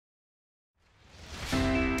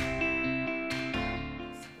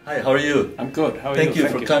Hi, how are you? I'm good. How are Thank you? you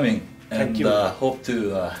for coming, and Thank you. Hope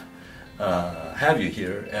to have you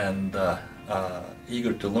here, and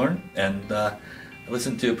eager to learn and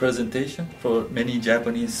listen to your presentation for many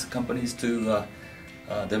Japanese companies to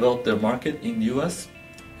develop their market in the U.S.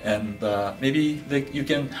 and maybe you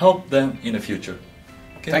can help them in the future.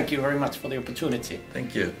 Okay? Thank you very much for the opportunity.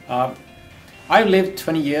 Thank you. I've lived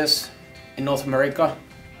 20 years in North America,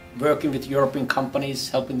 working with European companies,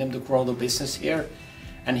 helping them to grow the business here.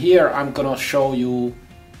 And here I'm going to show you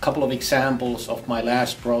a couple of examples of my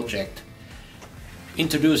last project,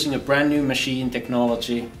 introducing a brand new machine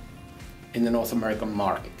technology in the North American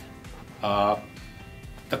market.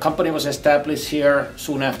 The company was established here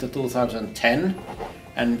soon after 2010,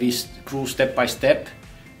 and we grew step by step.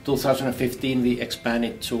 2015 we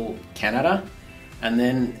expanded to Canada, and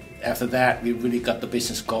then after that we really got the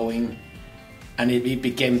business going, and we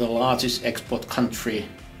became the largest export country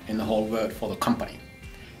in the whole world for the company.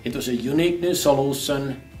 It was a unique new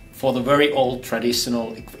solution for the very old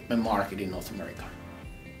traditional equipment market in North America.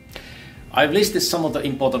 I've listed some of the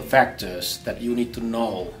important factors that you need to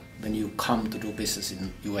know when you come to do business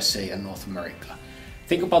in USA and North America.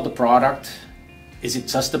 Think about the product. Is it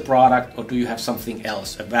just a product, or do you have something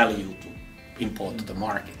else, a value to import to the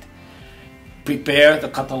market? Prepare the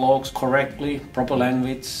catalogs correctly, proper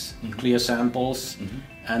language, clear samples,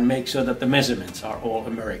 and make sure that the measurements are all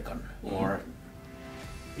American, or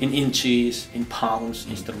in inches, in pounds,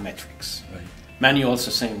 instead of metrics. Right. Manuals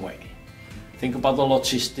the same way. Think about the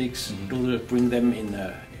logistics. Bring them in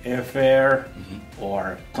airfare,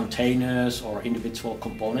 or containers, or individual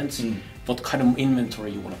components. What kind of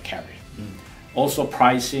inventory you want to carry. Also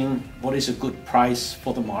pricing. What is a good price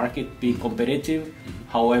for the market? Be competitive,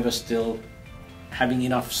 however still having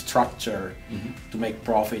enough structure to make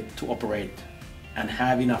profit, to operate, and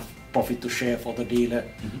have enough profit to share for the dealer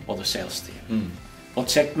or the sales team. What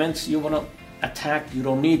segments you want to attack? You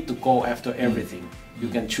don't need to go after everything. You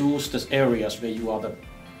can choose the areas where you are the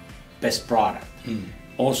best product.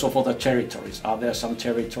 Also for the territories, are there some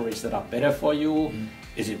territories that are better for you?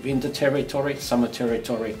 Is it winter territory, summer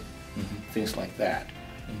territory, things like that.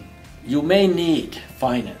 You may need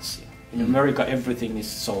financing. In America, everything is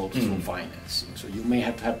sold through financing, so you may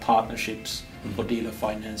have to have partnerships for dealer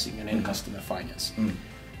financing and end customer financing.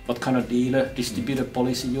 What kind of dealer, distributor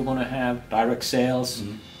policy you want to have, direct sales,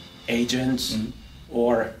 agents,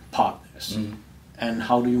 or partners. And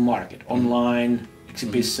how do you market? Online,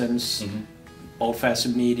 exhibitions,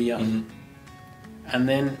 old-fashioned media. And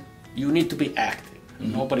then you need to be active.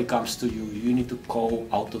 Nobody comes to you. You need to go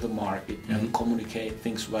out to the market and communicate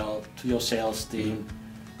things well to your sales team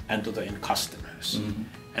and to the end customers.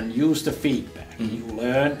 And use the feedback. You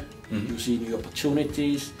learn, you see new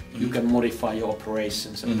opportunities, you can modify your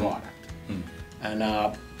operations and product.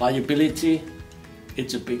 And liability,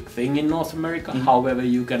 it's a big thing in North America. However,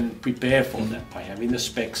 you can prepare for that by having the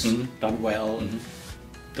specs done well,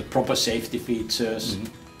 the proper safety features,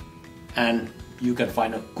 and you can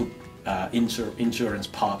find a good insurance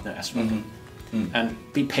partner as well. And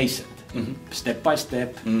be patient, step by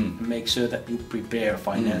step, and make sure that you prepare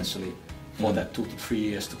financially for that 2 to 3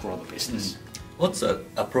 years to grow the business. What's an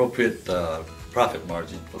appropriate profit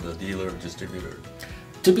margin for the dealer or distributor?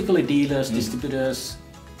 Typically dealers, distributors,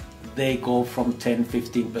 they go from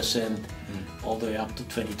 10-15% all the way up to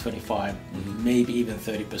 20-25%, maybe even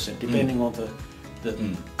 30%, depending on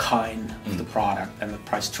the kind of the product and the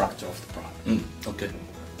price structure of the product. Okay,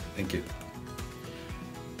 thank you.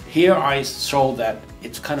 Here I show that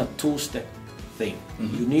it's kind of two-step thing.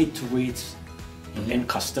 You need to reach the end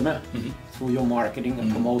customer through your marketing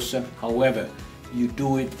and promotion. However, you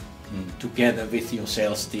do it together with your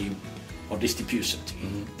sales team or distribution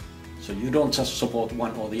team. So you don't just support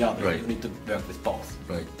one or the other. Right. You need to work with both.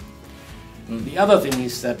 Right. The other thing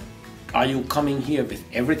is that, are you coming here with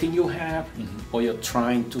everything you have, or you're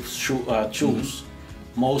trying to choose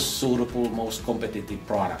most suitable, most competitive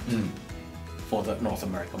product for the North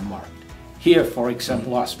American market? Here, for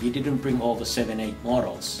example, we didn't bring all the 7-8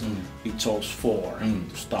 models. We chose 4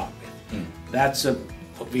 to start with. That's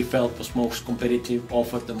what we felt was most competitive,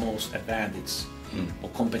 offered the most advantage or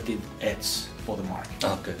competitive edge for the market.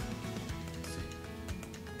 Okay.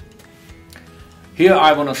 Here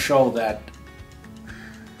I want to show that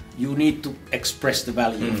you need to express the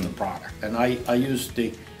value of the product, and I use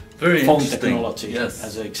the phone technology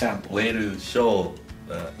as an example. Way to show,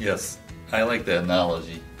 yes, I like the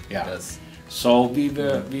analogy. Yeah. Yes. So we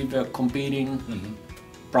were competing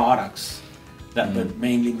products that were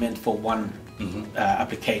mainly meant for one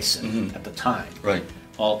application at the time. Right.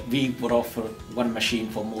 Well, we would offer one machine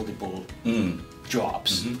for multiple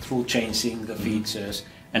jobs through changing the features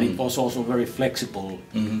and it was also very flexible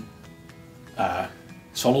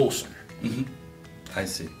solution. I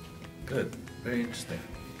see. Good. Very interesting.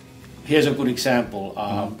 Here's a good example.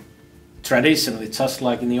 Traditionally, just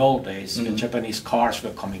like in the old days, when Japanese cars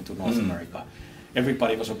were coming to North America,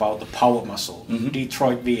 everybody was about the power muscle,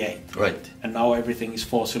 Detroit V8. Right. And now everything is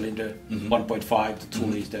 4-cylinder, 1.5 to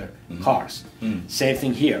 2-liter cars. Same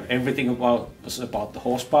thing here. Everything was about the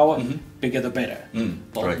horsepower, bigger the better.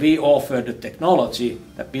 But we offered the technology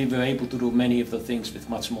that we were able to do many of the things with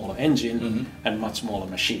much smaller engine and much smaller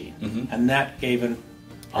machine. And that gave an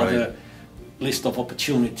other list of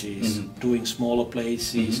opportunities, doing smaller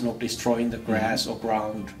places, not destroying the grass or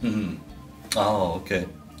ground. Oh, okay.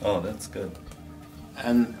 Oh, that's good.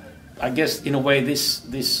 And I guess in a way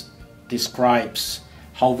this describes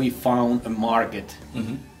how we found a market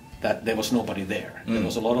that there was nobody there. There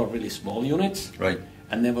was a lot of really small units, Right.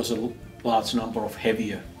 and there was a large number of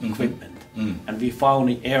heavier equipment. And we found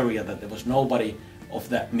an area that there was nobody of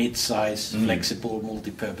that mid-size, flexible,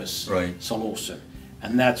 multi-purpose solution.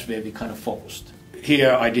 And that's where we kind of focused.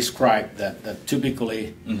 Here I described that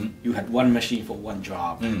typically you had one machine for one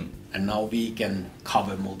job, and now we can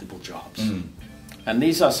cover multiple jobs. And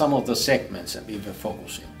these are some of the segments that we were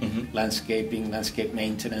focusing. Landscaping, landscape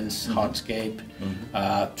maintenance, hardscape,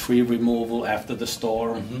 tree removal after the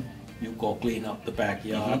storm. You go clean up the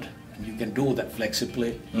backyard, and you can do that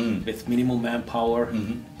flexibly with minimum manpower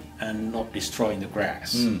and not destroying the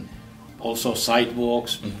grass. Also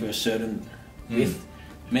sidewalks with a certain width.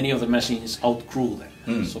 Many of the machines outgrew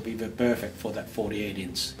them, so we were perfect for that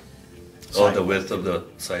 48-inch. Oh, the width of the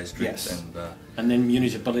side streets. Yes. And and then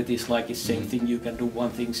municipalities like the same thing. You can do one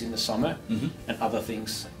things in the summer and other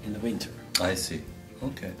things in the winter. I see.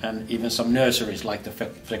 Okay. And even some nurseries like the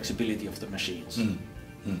flexibility of the machines.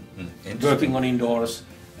 Interesting. Working on indoors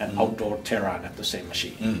and outdoor terrain at the same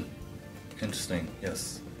machine. Interesting.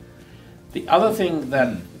 Yes. The other thing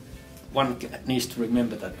that one needs to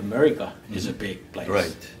remember that America is a big place.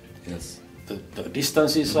 Right. Yes. The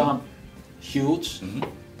distances are huge,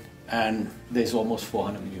 and there's almost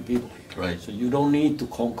 400 million people here. Right. So you don't need to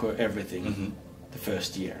conquer everything the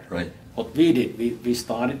first year. Right. What we did, we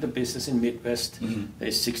started the business in Midwest.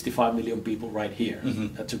 There's 65 million people right here.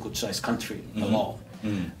 That's a good-sized country alone.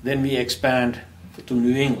 Then we expand to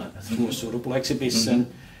New England through a suitable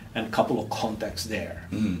exhibition and a couple of contacts there.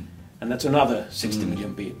 And that's another 60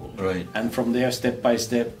 million people. Right. And from there, step by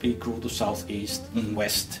step, we grew to Southeast,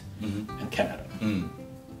 West, and Canada.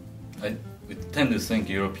 We tend to think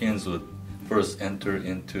Europeans would first enter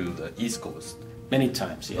into the East Coast. Many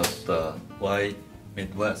times, yes. But why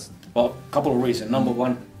Midwest? Well, a couple of reasons. Number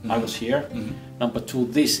one, I was here. Number two,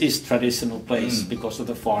 this is traditional place because of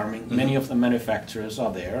the farming. Many of the manufacturers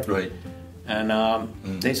are there. Right. And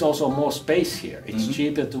there's also more space here. It's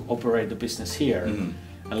cheaper to operate the business here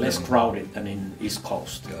and less crowded than in East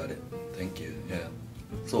Coast. Got it. Thank you. Yeah.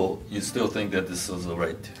 So you still think that this is the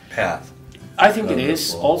right path? I think it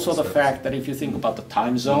is. Also the fact that if you think about the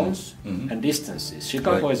time zones and distances,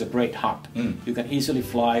 Chicago is a great hub. You can easily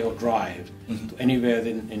fly or drive to anywhere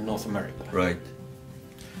in North America. Right.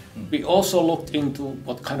 We also looked into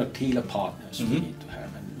what kind of dealer partners we need to have.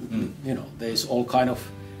 And, you know, there's all kind of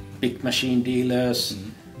big machine dealers,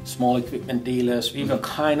 small equipment dealers. We were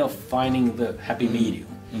kind of finding the happy medium.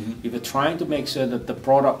 We were trying to make sure that the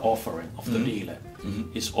product offering of the dealer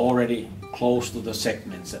is already close to the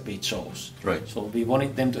segments that we chose. Right. So we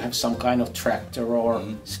wanted them to have some kind of tractor or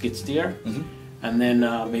skid steer, and then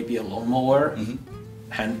maybe a lawnmower,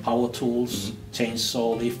 hand power tools,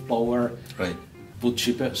 chainsaw, leaf blower, Right. wood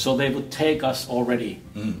chipper. So they would take us already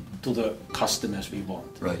to the customers we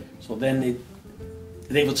want. Right. So then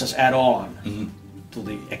they would just add on to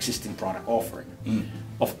the existing product offering.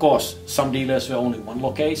 Of course, some dealers were only one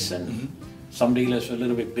location. Some dealers were a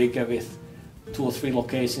little bit bigger with 2 or 3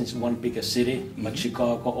 locations in one bigger city, like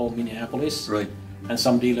Chicago or Minneapolis. Right. And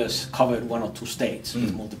some dealers covered 1 or 2 states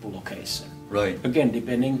with multiple locations. Right. Again,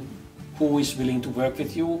 depending who is willing to work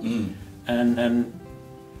with you and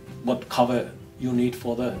what cover you need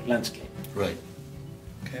for the landscape. Right.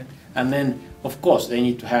 Okay. And then, of course, they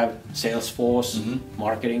need to have sales force,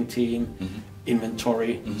 marketing team,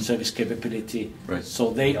 inventory, service capability. Right.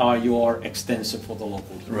 So they are your extension for the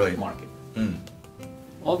local market.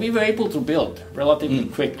 Well, we were able to build relatively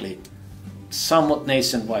quickly somewhat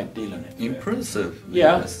nationwide dealer network. Impressive.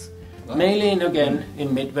 Yeah. Yes. Wow. Mainly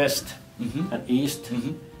in Midwest and East.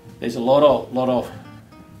 There's a lot of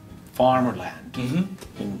farmland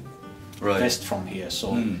in west from here,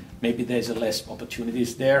 so maybe there's less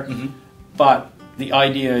opportunities there. But the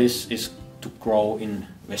idea is to grow in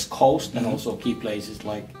West Coast and also key places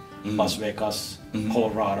like Las Vegas,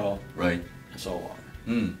 Colorado, Right. and so on.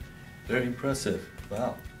 Very impressive.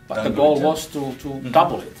 Wow. But the goal was to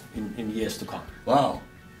double it in years to come. Wow.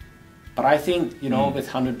 But I think, you know, with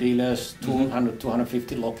 100 dealers, 200,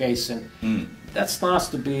 250 locations, that starts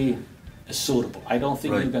to be suitable. I don't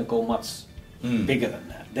think you can go much bigger than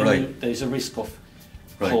that. Then there's a risk of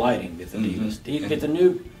colliding with the dealers.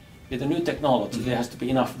 With the new technology, there has to be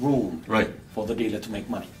enough room for the dealer to make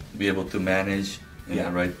money. Be able to manage in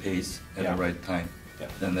the right pace at the right time.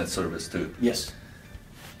 And that service too. Yes.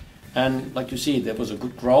 And like you see, there was a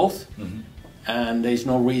good growth, and there's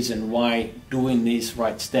no reason why doing these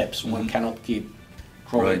right steps one cannot keep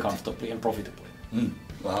growing comfortably and profitably.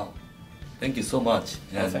 Wow. Thank you so much.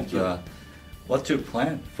 And thank you. What's your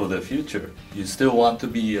plan for the future? You still want to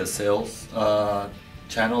be a sales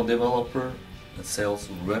channel developer, a sales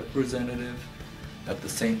representative at the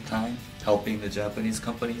same time, helping the Japanese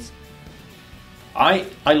companies? I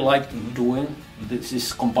like doing this,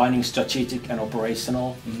 is combining strategic and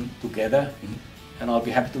operational together, and I'll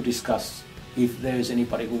be happy to discuss if there is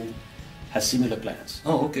anybody who has similar plans.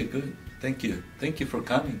 Oh, okay, good. Thank you. Thank you for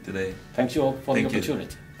coming today. Thank you all for the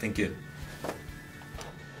opportunity. Thank you.